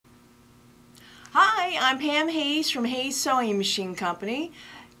Hi, I'm Pam Hayes from Hayes Sewing Machine Company.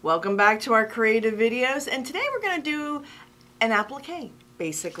 Welcome back to our creative videos, and today we're going to do an applique,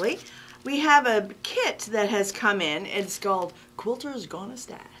 basically. We have a kit that has come in. It's called Quilters Gonna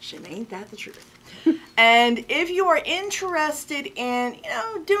Stash, and ain't that the truth? And if you are interested in,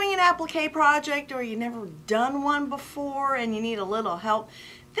 doing an applique project, or you've never done one before and you need a little help,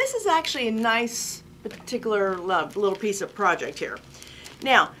 this is actually a nice particular little piece of project here.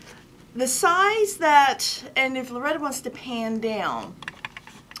 Now, the size that, and if Loretta wants to pan down,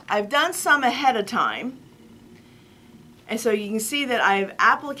 I've done some ahead of time. And so you can see that I've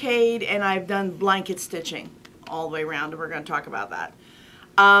appliqued and I've done blanket stitching all the way around, and we're going to talk about that.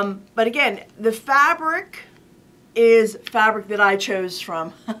 But again, the fabric is fabric that I chose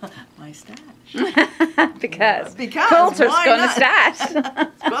from my stash. because Quilters Gonna Stash.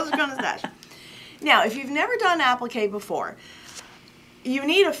 Quilters Gonna Stash. Now, if you've never done applique before, you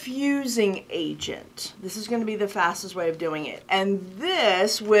need a fusing agent. This is going to be the fastest way of doing it. And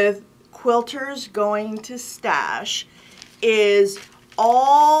this, with Quilters Going to Stash, is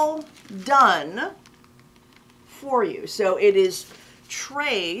all done for you. So it is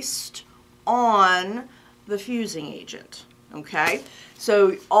traced on the fusing agent. Okay?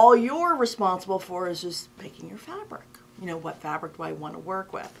 So all you're responsible for is just picking your fabric. What fabric do I want to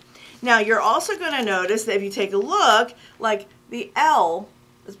work with? Now, you're also going to notice that if you take a look, like the L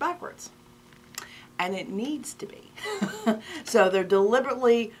is backwards. And it needs to be. So they're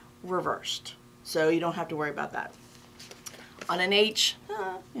deliberately reversed. So you don't have to worry about that. On an H,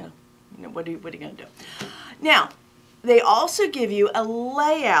 what are you going to do? Now, they also give you a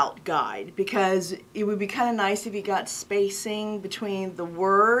layout guide, because it would be kind of nice if you got spacing between the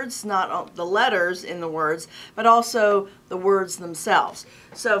words, not the letters in the words, but also the words themselves.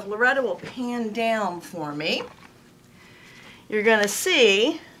 So if Loretta will pan down for me, you're going to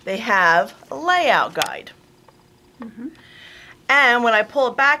see they have a layout guide. Mm-hmm. And when I pull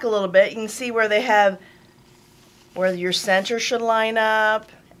it back a little bit, you can see where they have where your center should line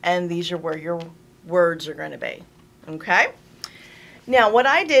up, and these are where your words are going to be. Okay? Now, what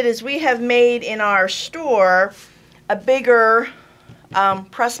I did is we have made in our store a bigger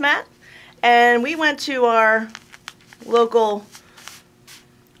press mat, and we went to our local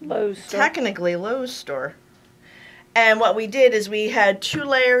Lowe's store. Technically Lowe's store. And what we did is we had 2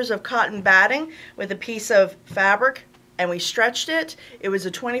 layers of cotton batting with a piece of fabric, and we stretched it. It was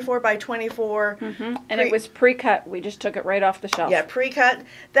a 24 by 24. Mm-hmm. And it was pre-cut. We just took it right off the shelf. Yeah, pre-cut.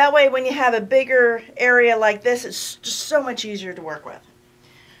 That way, when you have a bigger area like this, it's just so much easier to work with.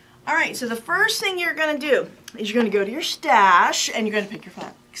 All right, so the first thing you're going to do is you're going to go to your stash, and you're going to pick your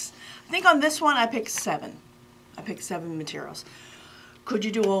fabrics. I think on this one, I picked 7. I picked 7 materials. Could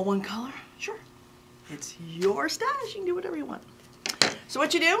you do all one color? Sure. It's your stash. You can do whatever you want. So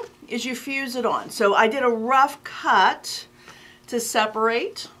what you do is you fuse it on. So I did a rough cut to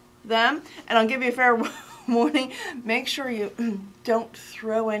separate them, and I'll give you a fair warning. Make sure you don't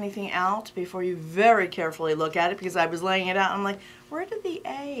throw anything out before you very carefully look at it, because I was laying it out and I'm like, where did the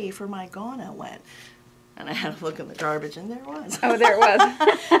A for my Ghana went? And I had to look in the garbage, and there it was. Oh, there it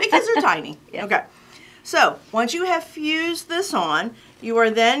was. Because they're tiny. Yeah. Okay. So once you have fused this on, you are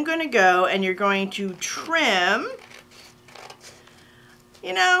then going to go and you're going to trim.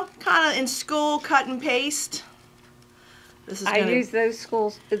 Kind of in school, cut and paste. I use those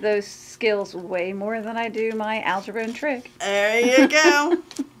skills way more than I do my algebra and trig. There you go.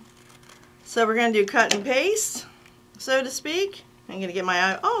 So we're going to do cut and paste, so to speak. I'm going to get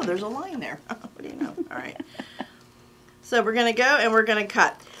my eye. Oh, there's a line there. What do you know? All right. So we're going to go and we're going to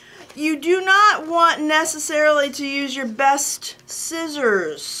cut. You do not want necessarily to use your best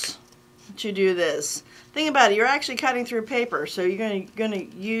scissors to do this. Think about it, you're actually cutting through paper, so you're going to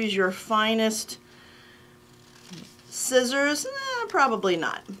use your finest scissors? Probably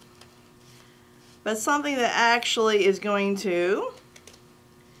not. But something that actually is going to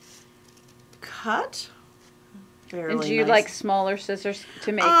cut fairly And do you nice. like smaller scissors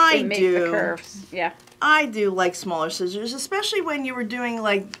to make, the curves? Yeah. I do like smaller scissors, especially when you were doing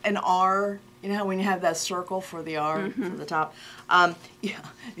like an R. You know how when you have that circle for the R for the top? Yeah,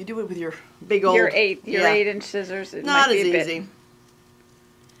 you do it with your big old... Your 8-inch scissors. It Not might as be a easy. bit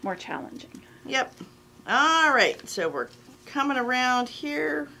more challenging. Yep. All right, so we're coming around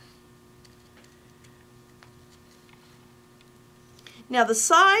here. Now the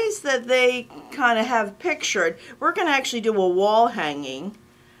size that they kind of have pictured, we're going to actually do a wall hanging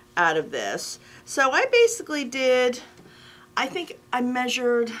out of this. So I basically did, I think I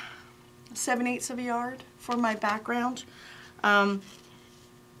measured 7/8 of a yard for my background. So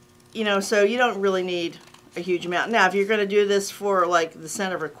you don't really need a huge amount. Now, if you're going to do this for like the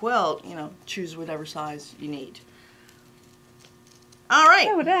center of a quilt, you know, choose whatever size you need. All right.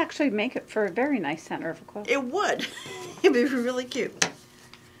 That would actually make it for a very nice center of a quilt. It would. It'd be really cute.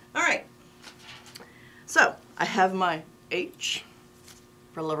 All right. So, I have my H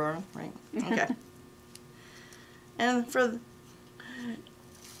for Laverne, right? Okay. And for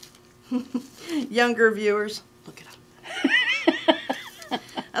younger viewers, look it up.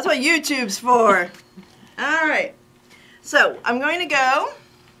 That's what YouTube's for. All right. So, I'm going to go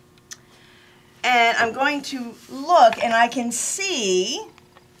and I'm going to look, and I can see,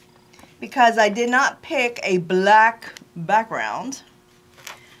 because I did not pick a black background,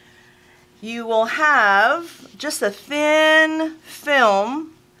 you will have just a thin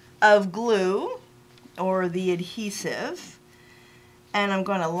film of glue or the adhesive, and I'm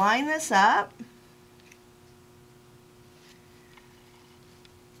going to line this up.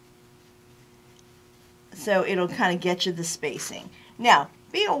 So it'll kind of get you the spacing. Now,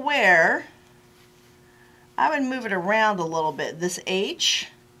 be aware, I would move it around a little bit, this H,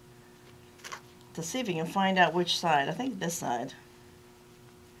 to see if you can find out which side. I think this side.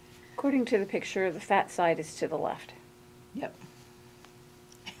 According to the picture, the fat side is to the left. Yep.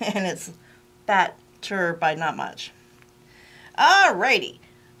 And it's fatter by not much. Alrighty.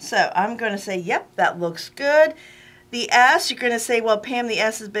 So I'm going to say, yep, that looks good. The S, you're going to say, well, Pam, the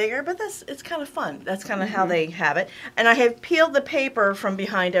S is bigger, but it's kind of fun. That's kind of how they have it. And I have peeled the paper from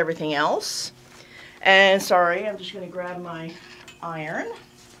behind everything else. And sorry, I'm just going to grab my iron.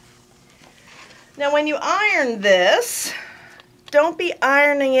 Now, when you iron this, don't be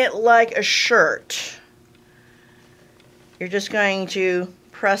ironing it like a shirt. You're just going to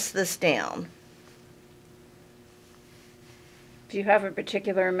press this down. Do you have a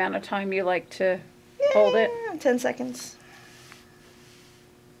particular amount of time you like to hold it? 10 seconds.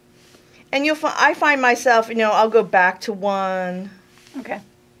 And I find myself, you know, I'll go back to 1. Okay.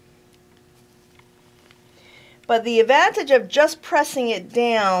 But the advantage of just pressing it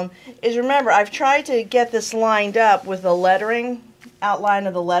down is, remember, I've tried to get this lined up with the lettering, outline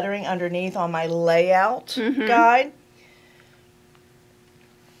of the lettering underneath on my layout guide.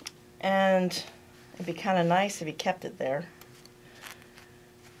 And it'd be kind of nice if you kept it there.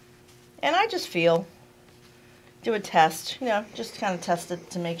 And I just feel, do a test, you know, just kind of test it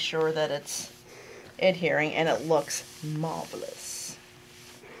to make sure that it's adhering, and it looks marvelous.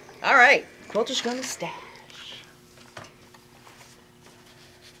 All right, quilter's going to stash.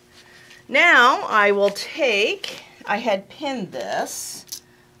 Now I will take, I had pinned this,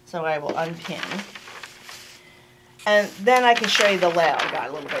 so I will unpin. And then I can show you the layout guide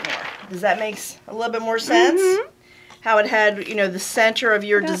a little bit more. Does that make a little bit more sense? How it had, you know, the center of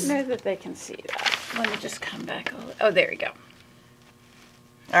your design. I don't know that they can see that. Let me just come back a little. Oh, there we go.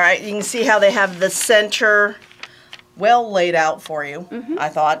 All right, you can see how they have the center well laid out for you, I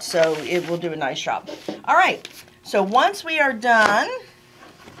thought, so it will do a nice job. All right, so once we are done,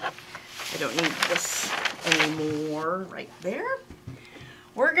 I don't need this anymore right there.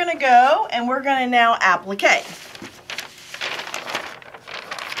 We're going to go and we're going to now applique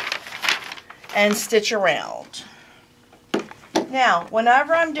and stitch around. Now,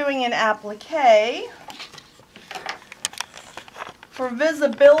 whenever I'm doing an applique, for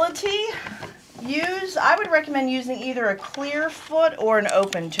visibility, I would recommend using either a clear foot or an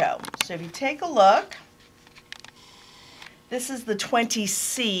open toe. So if you take a look, this is the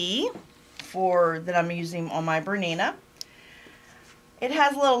 20C that I'm using on my Bernina. It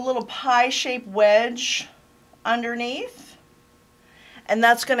has a little pie-shaped wedge underneath, and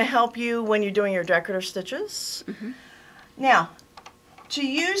that's going to help you when you're doing your decorative stitches. Now, to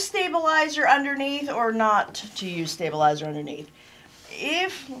use stabilizer underneath or not to use stabilizer underneath,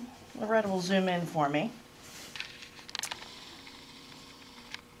 if Loretta will zoom in for me,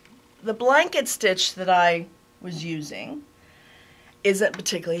 the blanket stitch that I was using isn't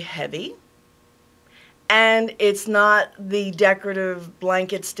particularly heavy, and it's not the decorative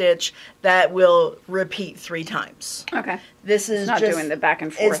blanket stitch that will repeat 3 times. Okay. This is not doing the back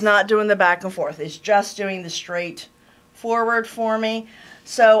and forth. It's not doing the back and forth. It's just doing the straight forward for me.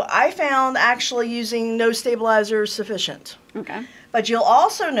 So I found actually using no stabilizer is sufficient. Okay. But you'll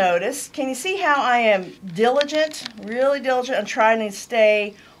also notice, can you see how I am diligent, really diligent, and trying to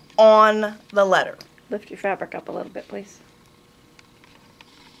stay on the letter? Lift your fabric up a little bit, please.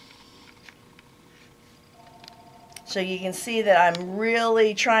 So you can see that I'm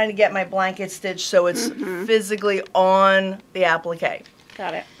really trying to get my blanket stitch so it's physically on the applique.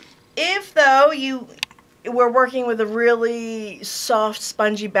 Got it. If, though, we're working with a really soft,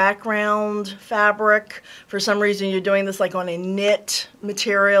 spongy background fabric, for some reason you're doing this like on a knit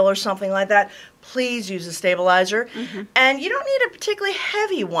material or something like that, please use a stabilizer. And you don't need a particularly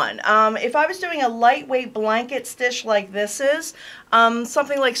heavy one. If I was doing a lightweight blanket stitch like this is,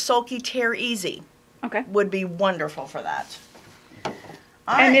 something like Sulky Tear Easy would be wonderful for that.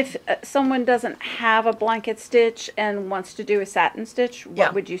 And if someone doesn't have a blanket stitch and wants to do a satin stitch,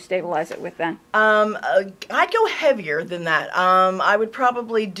 what would you stabilize it with then? I'd go heavier than that. I would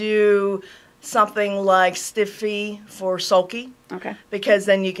probably do something like Stiffy for Sulky. Okay. Because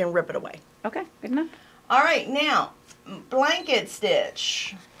then you can rip it away. Okay, good enough. All right, now, blanket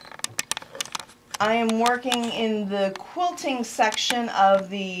stitch. I am working in the quilting section of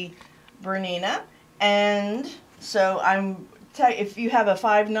the Bernina, and so if you have a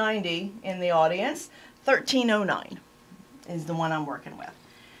 590 in the audience, 1309 is the one I'm working with.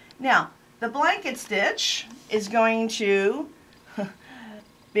 Now, the blanket stitch is going to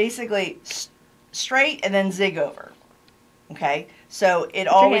basically straight and then zig over. Okay, so it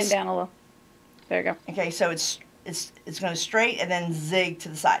always. Put your hand down a little. There you go. Okay, so it's going to straight and then zig to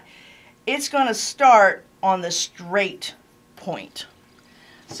the side. It's going to start on the straight point.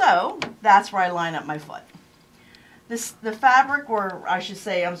 So that's where I line up my foot. The fabric, or I should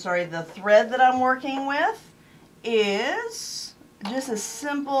say, I'm sorry, the thread that I'm working with is just a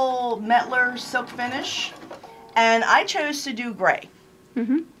simple Metler silk finish, and I chose to do gray.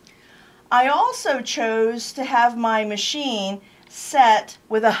 I also chose to have my machine set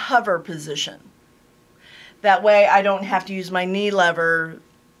with a hover position. That way I don't have to use my knee lever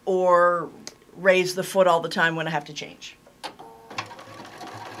or raise the foot all the time when I have to change.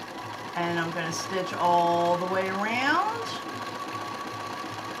 And I'm going to stitch all the way around.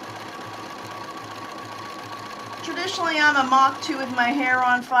 Traditionally, I'm a Mach 2 with my hair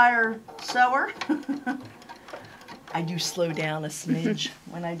on fire sewer. I do slow down a smidge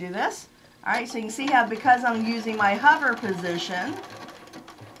when I do this. All right, so you can see how because I'm using my hover position.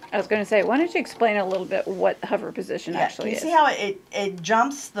 I was going to say, why don't you explain a little bit what hover position actually is? You see how it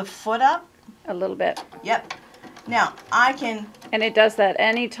jumps the foot up? A little bit. Yep. Now, I can... And it does that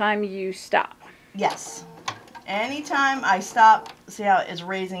anytime you stop. Yes. Anytime I stop, see how it's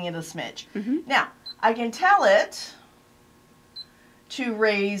raising it a smidge. Now, I can tell it to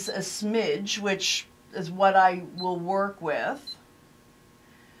raise a smidge, which is what I will work with.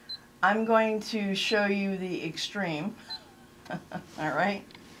 I'm going to show you the extreme. All right.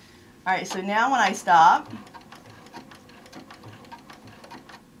 All right, so now when I stop.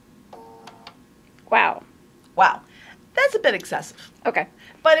 Wow. Wow. That's a bit excessive. Okay.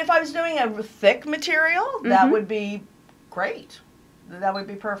 But if I was doing a thick material, that would be great. That would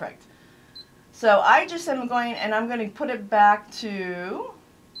be perfect. So I just am going, and I'm going to put it back to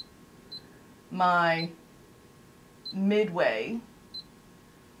my midway.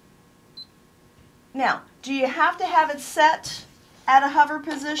 Now, do you have to have it set at a hover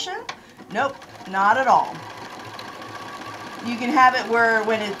position? Nope, not at all. You can have it where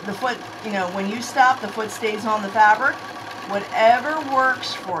when the foot, when you stop, the foot stays on the fabric. Whatever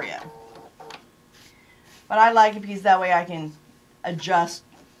works for you. But I like it because that way I can adjust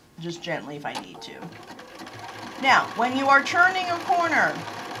just gently if I need to. Now, when you are turning a corner,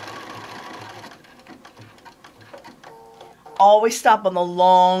 always stop on the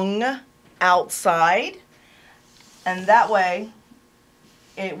long outside, and that way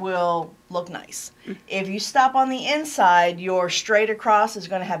it will look nice. If you stop on the inside, your straight across is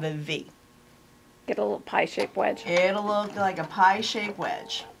going to have a V. Get a little pie-shaped wedge. It'll look like a pie-shaped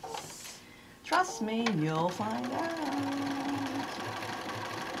wedge. Trust me, you'll find out.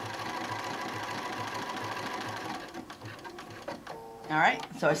 All right,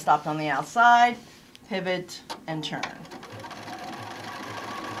 so I stopped on the outside, pivot, and turn.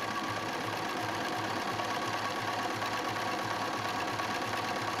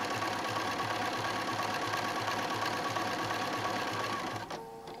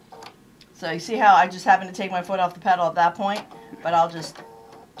 So you see how I just happen to take my foot off the pedal at that point, but I'll just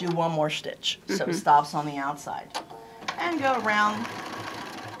do one more stitch. So it stops on the outside. And go around.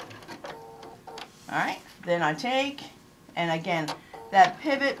 All right, then I take, and again, that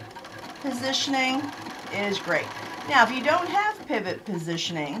pivot positioning is great. Now, if you don't have pivot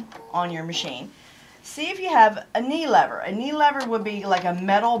positioning on your machine, see if you have a knee lever. A knee lever would be like a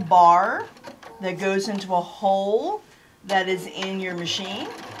metal bar that goes into a hole that is in your machine,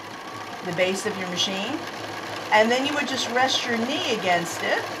 the base of your machine, and then you would just rest your knee against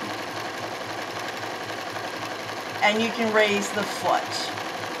it, and you can raise the foot.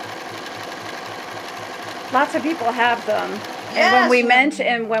 Lots of people have them. Yes,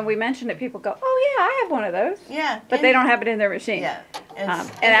 and when we mention it, people go, "Oh yeah, I have one of those." Yeah. But they don't have it in their machine. Yeah.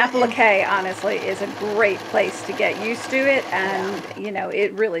 And applique, honestly, is a great place to get used to it, and you know,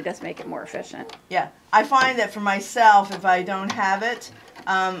 it really does make it more efficient. Yeah, I find that for myself, if I don't have it,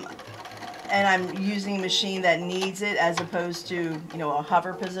 and I'm using a machine that needs it as opposed to, you know, a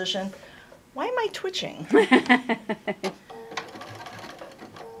hover position. Why am I twitching?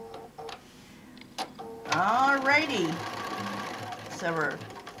 Alrighty. So I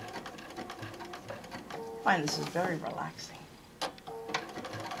find this is very relaxing.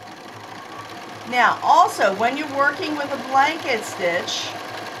 Now, also, when you're working with a blanket stitch,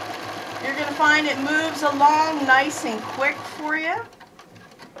 you're going to find it moves along nice and quick for you.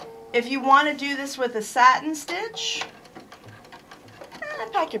 If you want to do this with a satin stitch,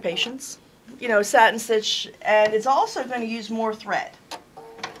 pack your patience. You know, satin stitch, and it's also going to use more thread.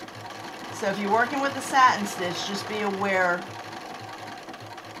 So if you're working with a satin stitch, just be aware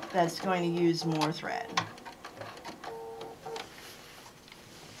that it's going to use more thread.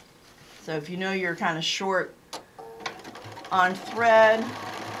 So if you know you're kind of short on thread,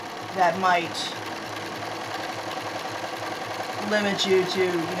 that might limit you to,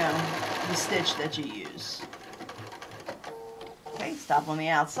 you know, the stitch that you use. Okay, stop on the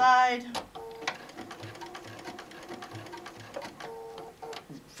outside.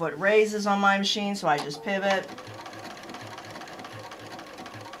 Foot raises on my machine, so I just pivot.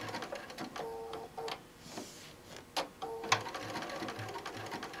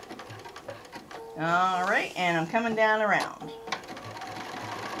 All right, and I'm coming down around.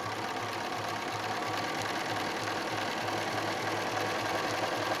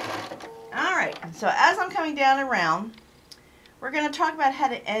 All right, so as I'm coming down around, we're going to talk about how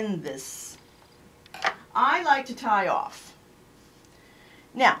to end this. I like to tie off.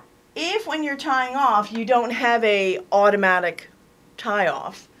 Now, if when you're tying off, you don't have a automatic tie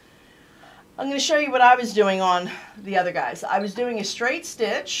off, I'm going to show you what I was doing on the other guys. I was doing a straight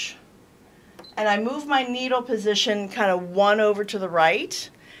stitch, and I moved my needle position kind of one over to the right,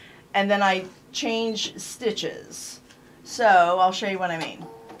 and then I change stitches. So I'll show you what I mean.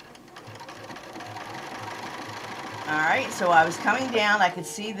 Alright, so I was coming down, I could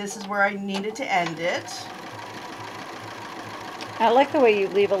see this is where I needed to end it. I like the way you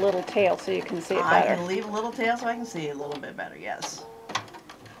leave a little tail so you can see it better. I can leave a little tail so I can see it a little bit better, yes.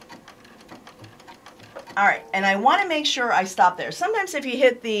 Alright, and I want to make sure I stop there. Sometimes if you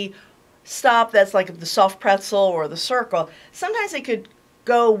hit the stop that's like the soft pretzel or the circle, sometimes it could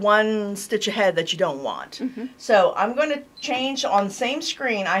go one stitch ahead that you don't want. Mm-hmm. So I'm going to change on the same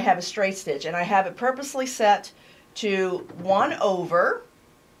screen. I have a straight stitch, and I have it purposely set to 1 over,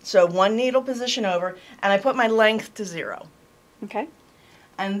 so 1 needle position over, and I put my length to 0. Okay.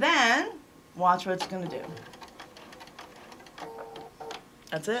 And then watch what it's going to do.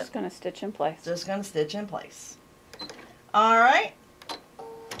 That's it. Just going to stitch in place. Just going to stitch in place. All right.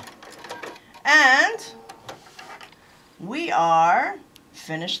 And we are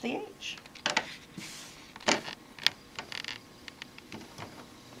finished the H. Is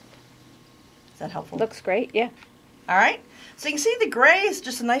that helpful? Looks great, yeah. All right. So you can see the gray is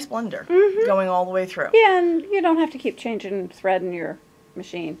just a nice blender going all the way through. Yeah, and you don't have to keep changing thread in your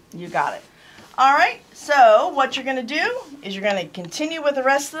machine. You got it. All right. So what you're going to do is you're going to continue with the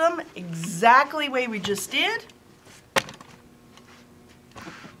rest of them exactly the way we just did.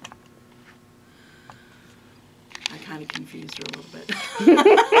 I kind of confused her a little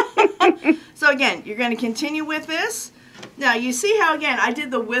bit. So again, you're going to continue with this. Now you see how again I did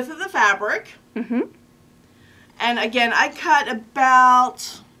the width of the fabric. Mm-hmm. And again, I cut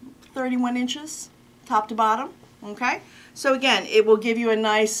about 31 inches, top to bottom, okay? So again, it will give you a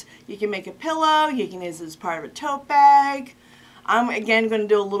nice, you can make a pillow, you can use it as part of a tote bag. I'm again going to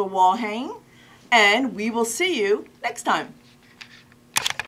do a little wall hang, and we will see you next time.